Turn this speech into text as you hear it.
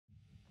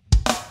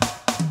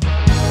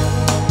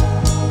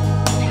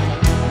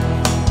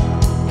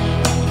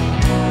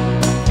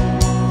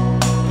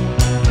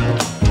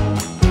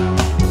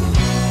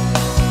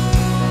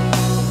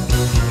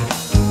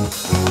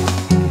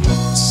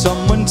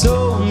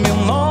told me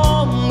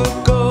long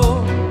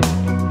ago,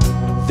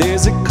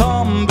 there's a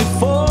calm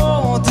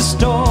before the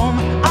storm.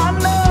 I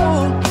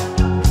know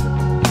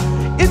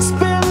it's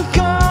been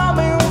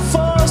coming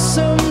for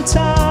some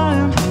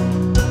time.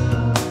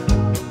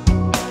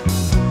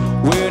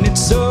 When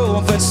it's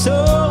over,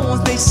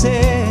 so they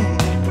say,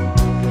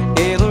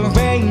 it'll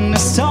rain a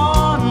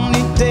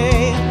sunny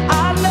day.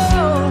 I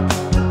know,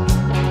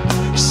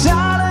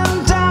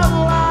 shining down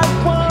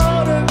like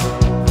water.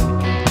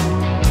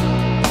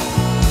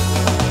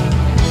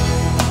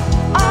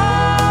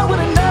 I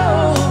wanna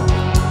know,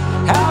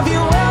 have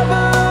you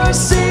ever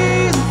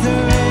seen the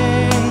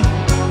rain?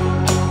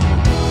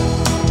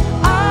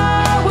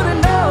 I wanna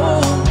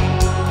know,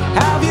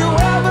 have you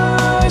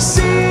ever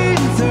seen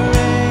the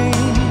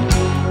rain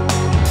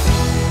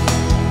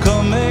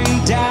coming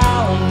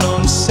down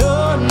on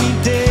sunny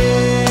day?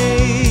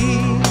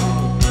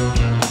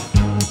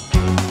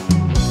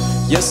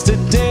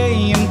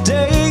 Yesterday and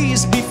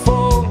days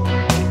before,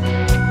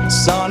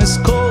 sun is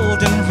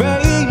cold and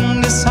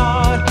rain is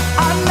hard.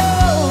 I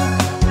know,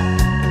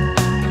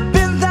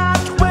 been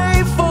that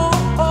way for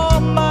all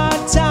my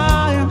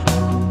time.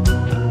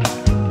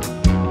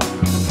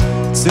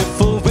 Till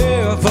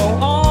forever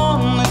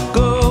on it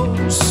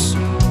goes,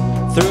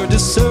 through the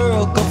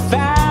circle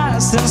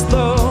fast and slow.